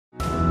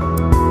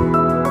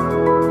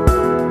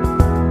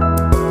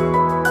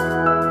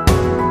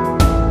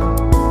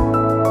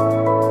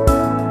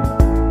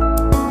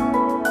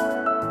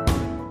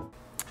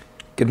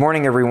Good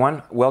morning,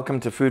 everyone. Welcome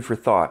to Food for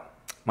Thought.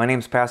 My name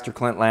is Pastor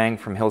Clint Lange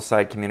from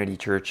Hillside Community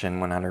Church in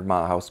 100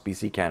 Mile House,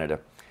 BC, Canada.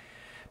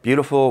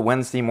 Beautiful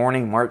Wednesday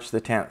morning, March the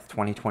 10th,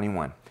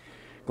 2021.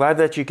 Glad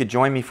that you could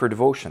join me for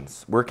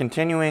devotions. We're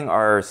continuing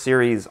our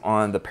series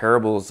on the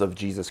parables of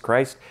Jesus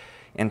Christ,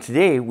 and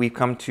today we've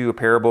come to a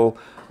parable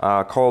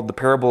called the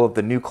parable of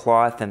the new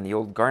cloth and the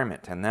old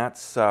garment, and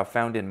that's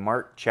found in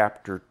Mark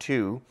chapter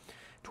 2,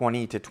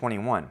 20 to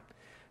 21.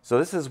 So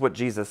this is what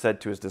Jesus said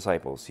to his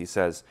disciples. He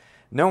says,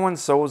 "No one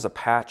sews a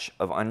patch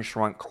of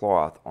unshrunk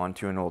cloth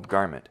onto an old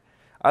garment.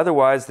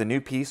 Otherwise, the new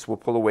piece will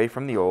pull away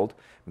from the old,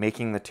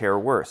 making the tear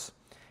worse.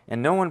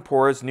 And no one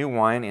pours new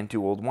wine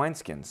into old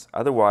wineskins.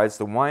 Otherwise,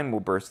 the wine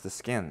will burst the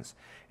skins,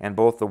 and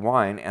both the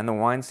wine and the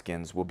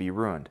wineskins will be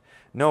ruined.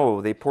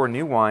 No, they pour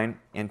new wine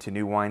into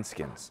new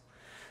wineskins."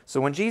 So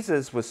when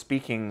Jesus was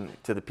speaking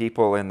to the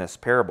people in this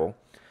parable,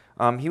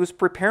 he was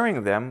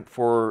preparing them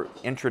for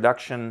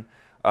introduction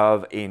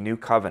of a new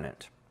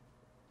covenant.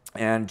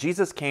 And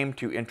Jesus came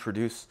to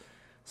introduce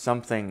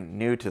something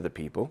new to the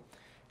people.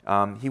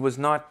 He was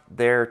not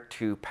there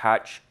to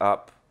patch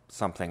up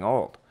something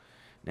old.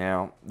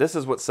 Now, this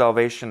is what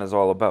salvation is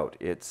all about.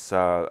 It's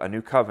a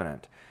new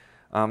covenant.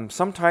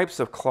 Some types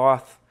of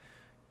cloth,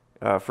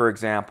 for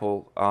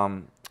example,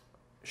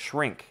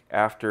 shrink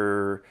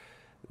after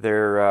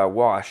they're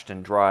washed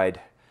and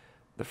dried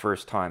the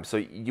first time. So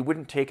you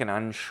wouldn't take an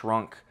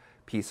unshrunk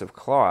piece of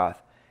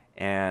cloth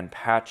and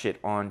patch it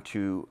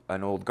onto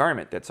an old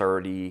garment that's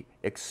already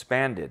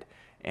expanded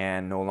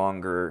and no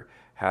longer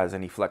has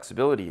any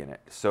flexibility in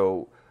it.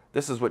 So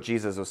this is what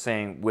Jesus was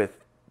saying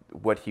with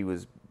what he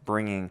was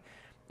bringing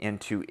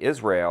into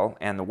Israel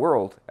and the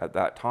world at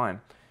that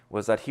time,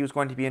 was that he was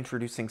going to be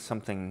introducing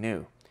something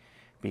new,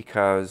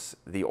 because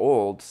the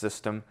old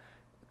system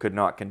could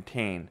not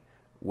contain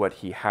what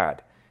he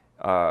had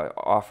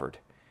offered.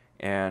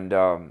 And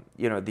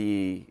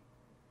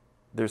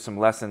there's some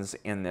lessons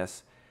in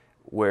this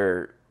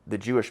where the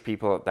Jewish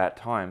people at that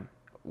time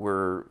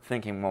were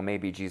thinking, well,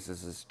 maybe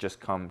Jesus has just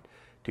come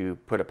to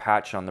put a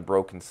patch on the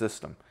broken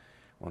system.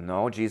 Well,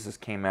 no, Jesus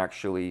came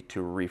actually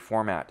to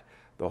reformat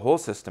the whole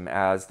system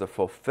as the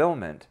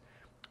fulfillment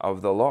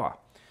of the law.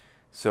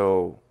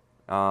 So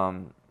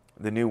the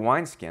new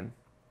wineskin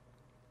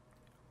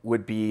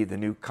would be the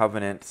new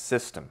covenant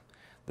system,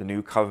 the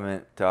new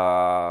covenant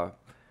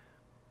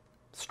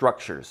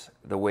structures,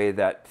 the way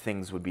that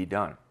things would be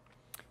done.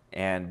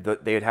 And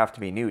they'd have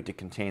to be new to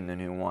contain the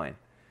new wine.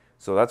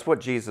 So that's what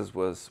Jesus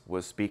was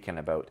speaking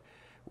about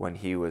when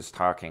he was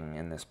talking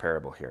in this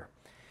parable here.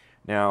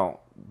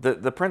 Now,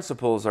 the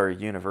principles are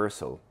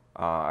universal,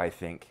 I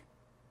think,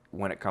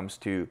 when it comes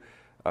to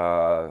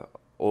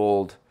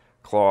old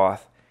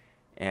cloth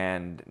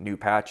and new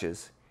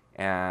patches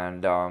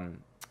and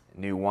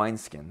new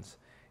wineskins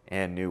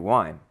and new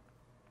wine.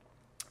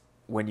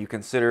 When you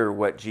consider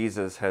what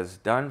Jesus has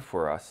done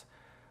for us,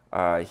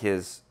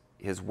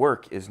 his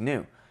work is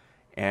new.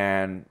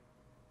 And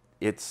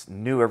it's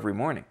new every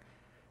morning.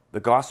 The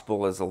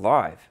gospel is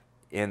alive,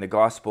 and the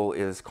gospel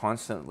is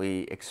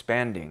constantly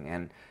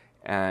expanding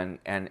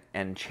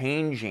and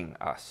changing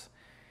us.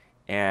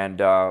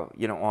 And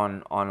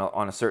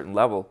on a certain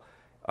level,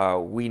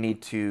 we need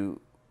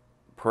to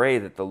pray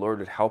that the Lord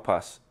would help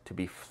us to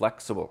be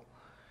flexible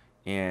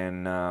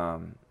in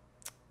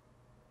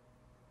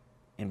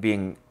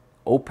being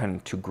open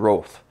to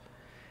growth.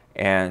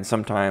 And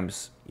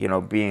sometimes,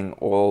 being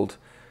old,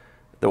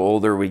 the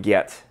older we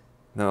get,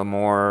 the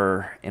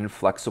more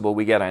inflexible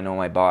we get. I know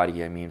my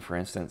body. I mean, for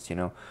instance,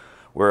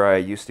 where I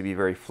used to be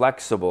very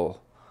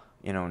flexible,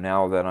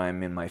 now that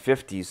I'm in my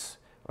 50s,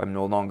 I'm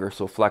no longer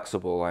so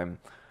flexible.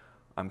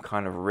 I'm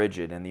kind of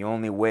rigid. And the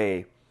only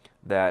way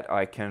that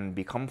I can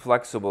become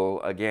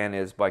flexible again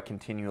is by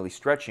continually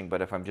stretching.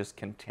 But if I'm just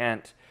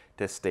content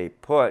to stay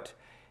put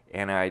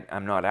and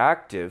I'm not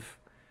active,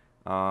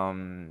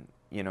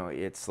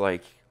 it's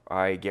like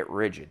I get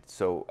rigid.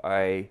 So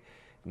I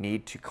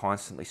need to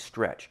constantly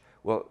stretch.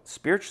 Well,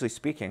 spiritually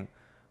speaking,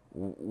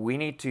 we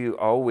need to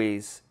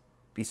always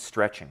be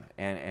stretching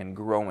and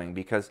growing,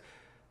 because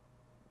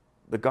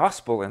the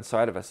gospel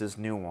inside of us is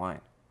new wine,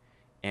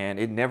 and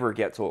it never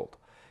gets old.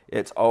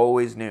 It's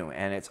always new,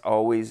 and it's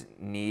always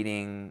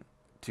needing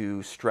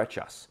to stretch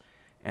us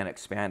and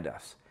expand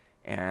us.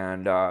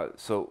 And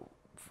so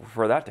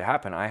for that to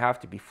happen, I have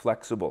to be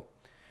flexible,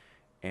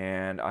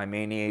 and I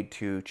may need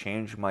to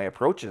change my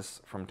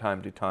approaches from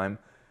time to time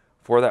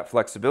for that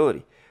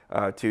flexibility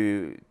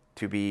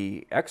to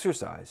be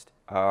exercised.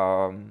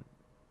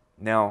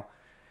 Now,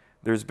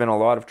 there's been a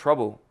lot of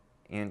trouble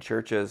in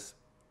churches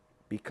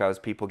because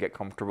people get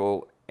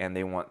comfortable and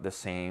they want the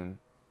same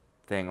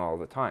thing all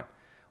the time.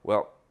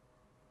 Well,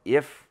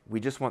 if we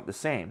just want the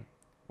same,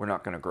 we're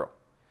not going to grow.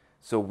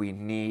 So we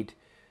need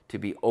to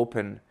be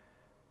open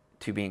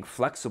to being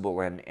flexible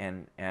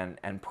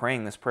and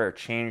praying this prayer: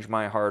 change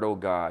my heart, O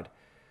God,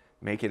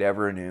 make it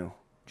ever new.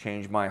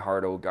 Change my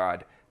heart, O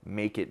God,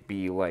 make it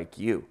be like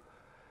you.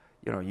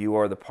 You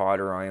are the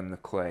potter, I am the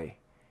clay.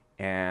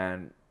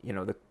 And,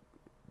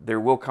 there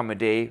will come a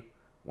day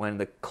when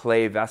the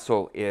clay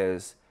vessel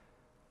is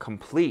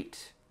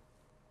complete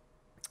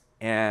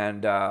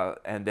and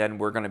then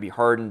we're going to be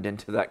hardened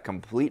into that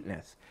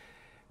completeness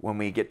when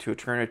we get to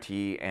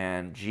eternity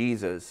and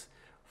Jesus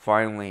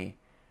finally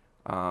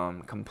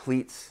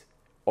completes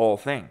all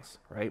things,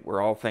 right?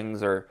 Where all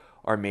things are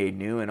made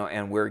new,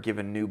 and we're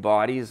given new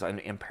bodies,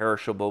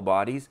 imperishable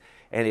bodies,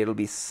 and it'll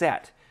be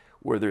set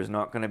where there's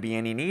not going to be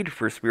any need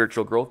for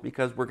spiritual growth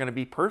because we're going to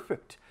be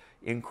perfect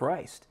in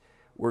Christ.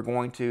 We're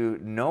going to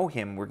know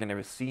him, we're going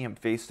to see him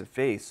face to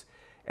face,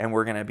 and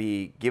we're going to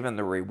be given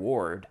the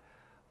reward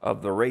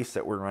of the race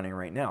that we're running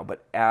right now.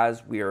 But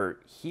as we are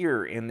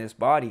here in this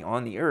body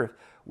on the earth,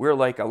 we're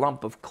like a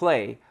lump of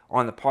clay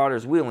on the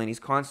potter's wheel, and he's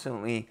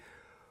constantly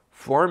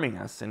forming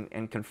us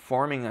and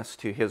conforming us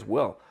to his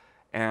will.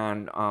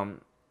 And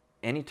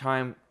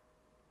anytime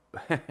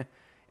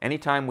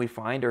anytime we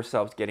find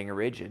ourselves getting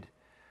rigid,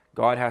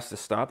 God has to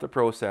stop the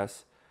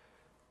process,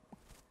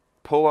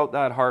 pull out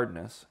that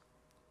hardness,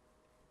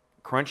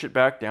 crunch it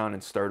back down,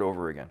 and start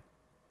over again.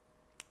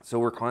 So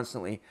we're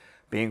constantly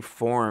being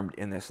formed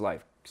in this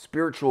life.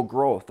 Spiritual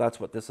growth, that's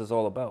what this is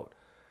all about.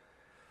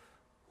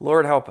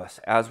 Lord, help us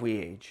as we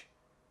age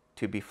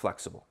to be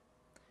flexible.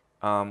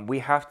 We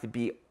have to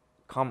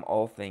become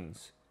all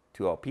things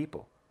to all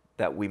people,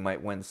 that we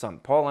might win some.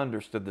 Paul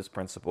understood this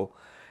principle,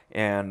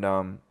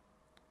 and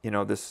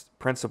this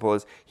principle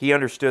is, he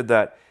understood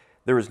that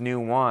there was new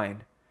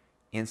wine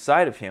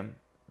inside of him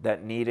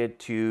that needed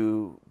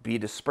to be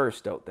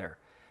dispersed out there,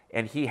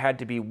 and he had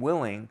to be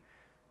willing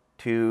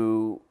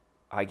to,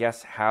 I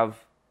guess,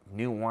 have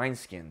new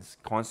wineskins,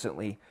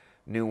 constantly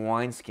new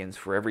wineskins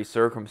for every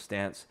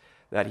circumstance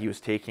that he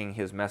was taking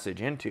his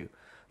message into.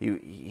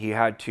 He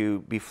had to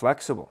be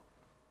flexible.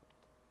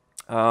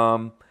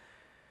 1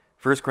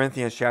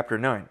 Corinthians chapter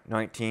 9,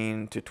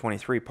 19 to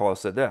 23, Paul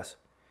said this: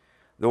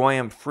 "Though I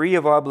am free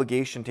of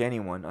obligation to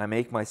anyone, I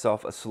make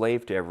myself a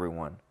slave to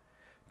everyone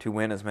to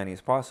win as many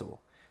as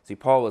possible." See,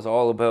 Paul was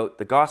all about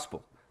the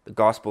gospel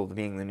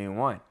being the new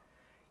wine.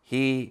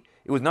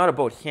 It was not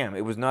about him.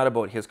 It was not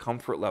about his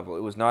comfort level.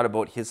 It was not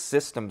about his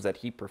systems that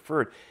he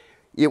preferred.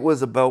 It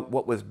was about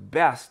what was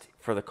best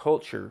for the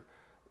culture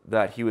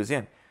that he was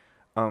in.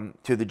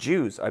 To the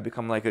Jews, I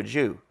become like a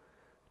Jew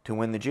to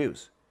win the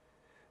Jews.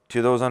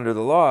 To those under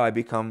the law, I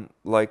become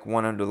like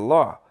one under the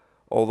law,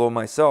 although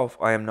myself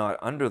I am not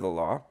under the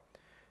law,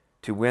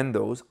 to win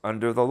those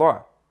under the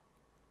law.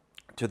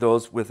 To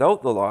those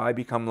without the law, I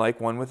become like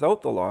one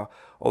without the law,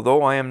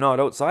 although I am not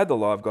outside the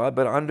law of God,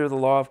 but under the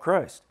law of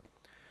Christ,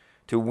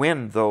 to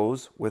win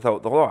those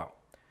without the law.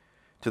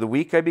 To the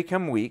weak I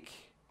become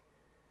weak.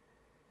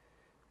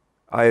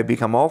 I have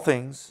become all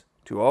things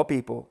to all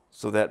people,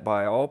 so that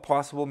by all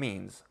possible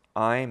means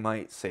I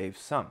might save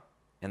some.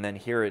 And then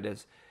here it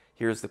is.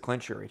 Here's the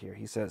clincher right here.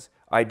 He says,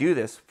 I do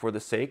this for the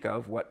sake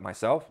of what,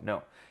 myself?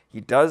 No. He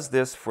does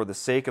this for the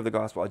sake of the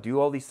gospel. I do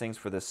all these things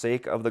for the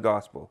sake of the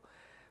gospel,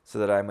 so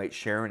that I might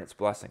share in its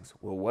blessings.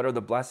 Well, what are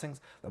the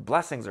blessings? The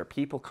blessings are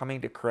people coming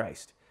to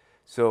Christ.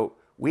 So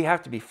we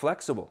have to be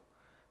flexible.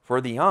 For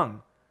the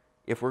young,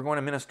 if we're going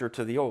to minister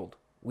to the old,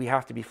 we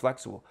have to be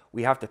flexible.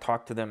 We have to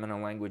talk to them in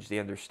a language they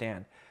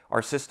understand.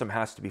 Our system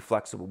has to be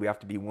flexible. We have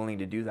to be willing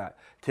to do that.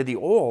 To the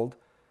old,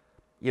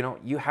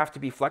 you have to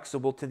be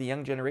flexible to the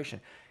young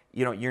generation.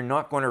 You're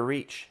not going to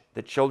reach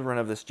the children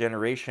of this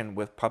generation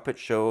with puppet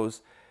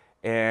shows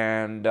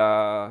and,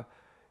 old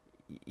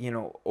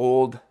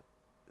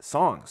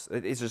songs.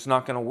 It's just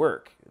not going to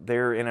work.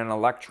 They're in an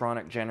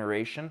electronic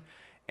generation,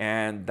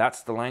 and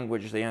that's the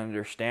language they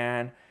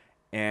understand,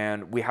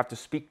 and we have to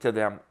speak to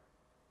them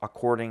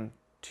according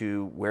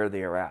to where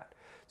they are at.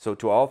 So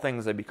to all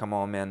things I become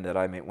all men, that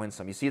I may win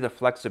some. You see the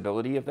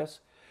flexibility of this?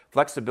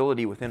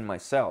 Flexibility within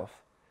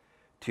myself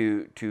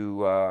to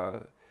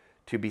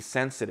be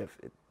sensitive,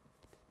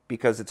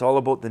 because it's all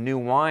about the new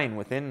wine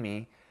within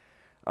me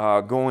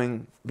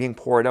being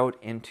poured out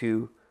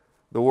into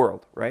the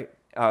world, right?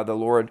 The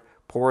Lord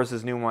pours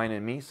his new wine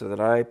in me so that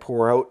I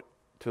pour out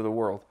to the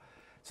world.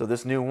 So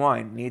this new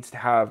wine needs to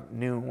have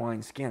new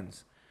wine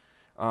skins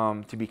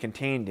to be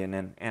contained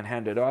in and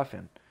handed off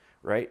in,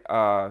 right?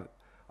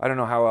 I don't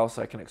know how else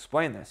I can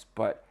explain this,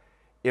 but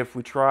if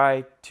we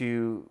try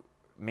to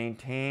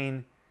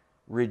maintain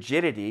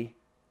rigidity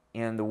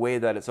in the way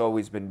that it's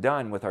always been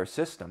done with our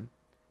system,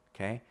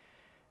 okay,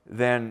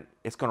 then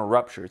it's going to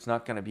rupture. It's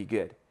not going to be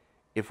good.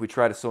 If we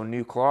try to sew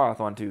new cloth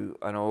onto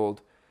an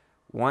old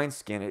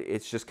wineskin,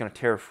 it's just going to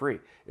tear free.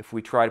 If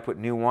we try to put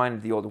new wine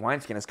into the old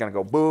wineskin, it's going to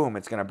go boom,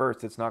 it's going to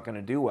burst. It's not going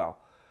to do well.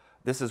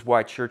 This is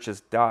why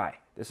churches die.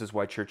 This is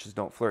why churches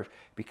don't flourish,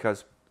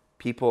 because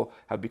people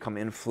have become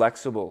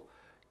inflexible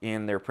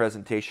in their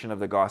presentation of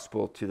the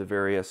gospel to the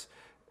various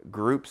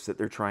groups that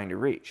they're trying to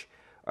reach.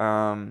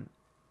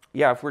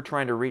 If we're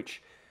trying to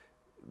reach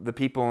the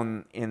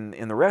people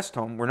in the rest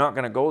home, we're not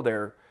going to go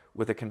there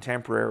with a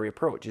contemporary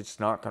approach. It's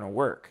not going to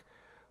work.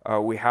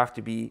 We have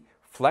to be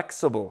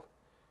flexible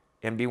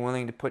and be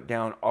willing to put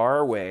down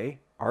our way,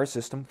 our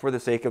system, for the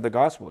sake of the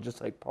gospel,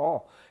 just like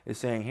Paul is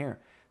saying here.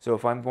 So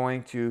if I'm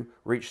going to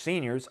reach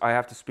seniors, I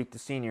have to speak to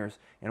seniors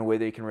in a way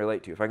they can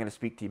relate to. If I'm going to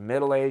speak to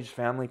middle-aged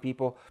family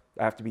people,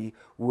 I have to be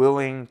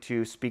willing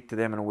to speak to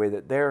them in a way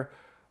that they're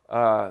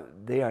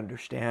they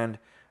understand,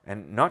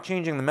 and not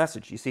changing the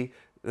message. You see,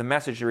 the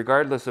message,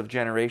 regardless of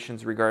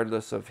generations,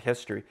 regardless of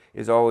history,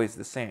 is always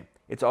the same.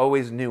 It's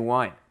always new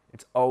wine.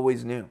 It's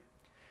always new.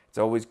 It's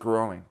always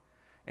growing.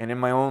 And in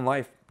my own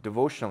life,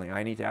 devotionally,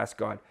 I need to ask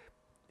God,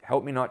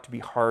 help me not to be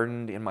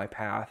hardened in my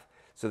path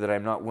so that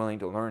I'm not willing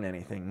to learn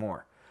anything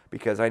more.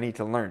 Because I need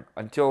to learn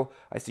until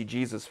I see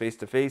Jesus face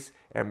to face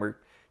and we're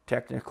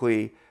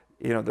technically,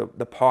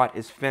 the pot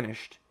is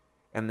finished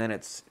and then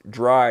it's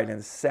dried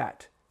and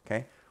set.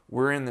 Okay?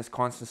 We're in this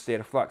constant state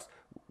of flux.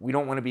 We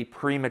don't want to be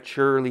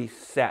prematurely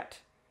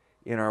set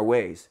in our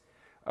ways.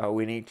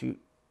 We need to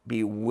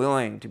be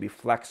willing to be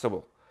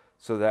flexible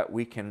so that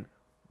we can,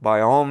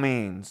 by all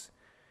means,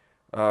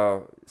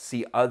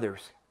 see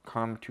others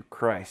come to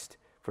Christ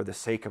for the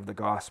sake of the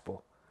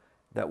gospel,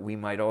 that we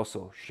might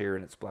also share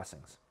in its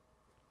blessings.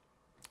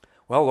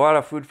 Well, a lot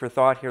of food for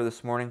thought here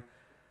this morning.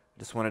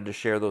 Just wanted to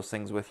share those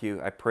things with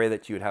you. I pray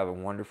that you would have a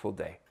wonderful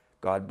day.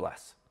 God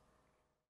bless.